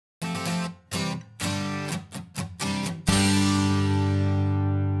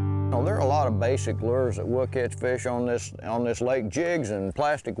lot of basic lures that will catch fish on this lake. Jigs and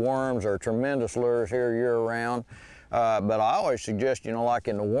plastic worms are tremendous lures here year-round. But I always suggest, you know, like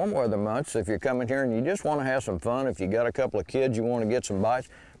in the warm weather months, if you're coming here and you just want to have some fun, if you got a couple of kids, you want to get some bites,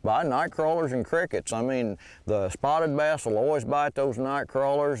 buy night crawlers and crickets. I mean, the spotted bass will always bite those night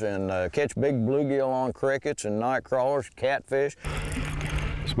crawlers and catch big bluegill on crickets and night crawlers, catfish.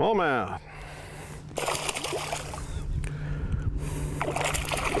 Smallmouth.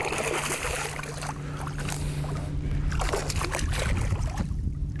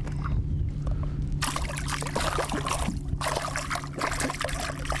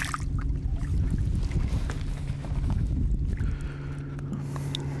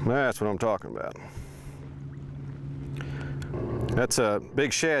 That's what I'm talking about. That's a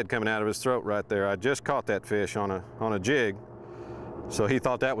big shad coming out of his throat right there. I just caught that fish on a jig, so he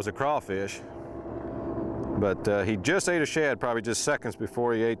thought that was a crawfish. But he just ate a shad probably just seconds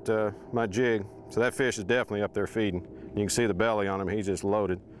before he ate my jig. So that fish is definitely up there feeding. You can see the belly on him, he's just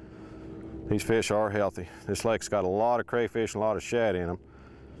loaded. These fish are healthy. This lake's got a lot of crayfish and a lot of shad in them.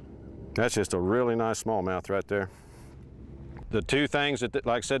 That's just a really nice smallmouth right there. The two things that,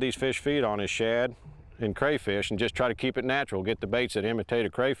 like I said, these fish feed on is shad and crayfish, and just try to keep it natural. Get the baits that imitate a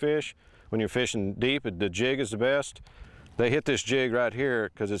crayfish. When you're fishing deep, the jig is the best. They hit this jig right here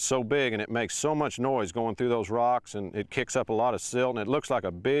because it's so big and it makes so much noise going through those rocks, and it kicks up a lot of silt, and it looks like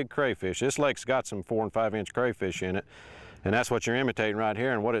a big crayfish. This lake's got some 4- and 5-inch crayfish in it, and that's what you're imitating right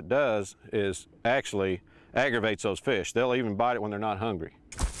here. And what it does is actually aggravates those fish. They'll even bite it when they're not hungry.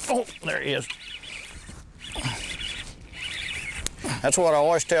 Oh, there he is. That's what I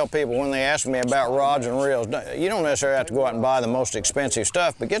always tell people when they ask me about rods and reels. You don't necessarily have to go out and buy the most expensive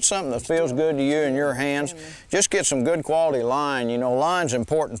stuff, but get something that feels good to you in your hands. Just get some good quality line. You know, line's an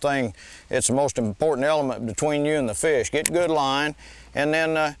important thing. It's the most important element between you and the fish. Get good line, and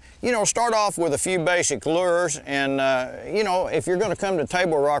then, you know, start off with a few basic lures. And, you know, if you're going to come to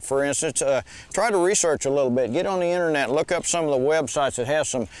Table Rock, for instance, try to research a little bit. Get on the internet, look up some of the websites that have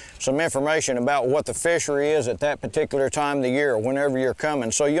some information about what the fishery is at that particular time of the year, whenever you're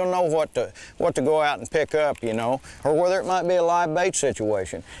coming, so you'll know what to go out and pick up, you know, or whether it might be a live bait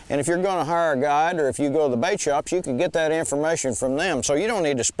situation. And if you're going to hire a guide, or if you go to the bait shops, you can get that information from them. So you don't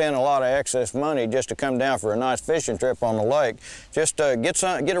need to spend a lot of excess money just to come down for a nice fishing trip on the lake. Just get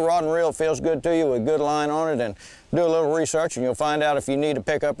a rod and reel that feels good to you with good line on it, and do a little research, and you'll find out if you need to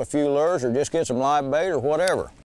pick up a few lures or just get some live bait or whatever.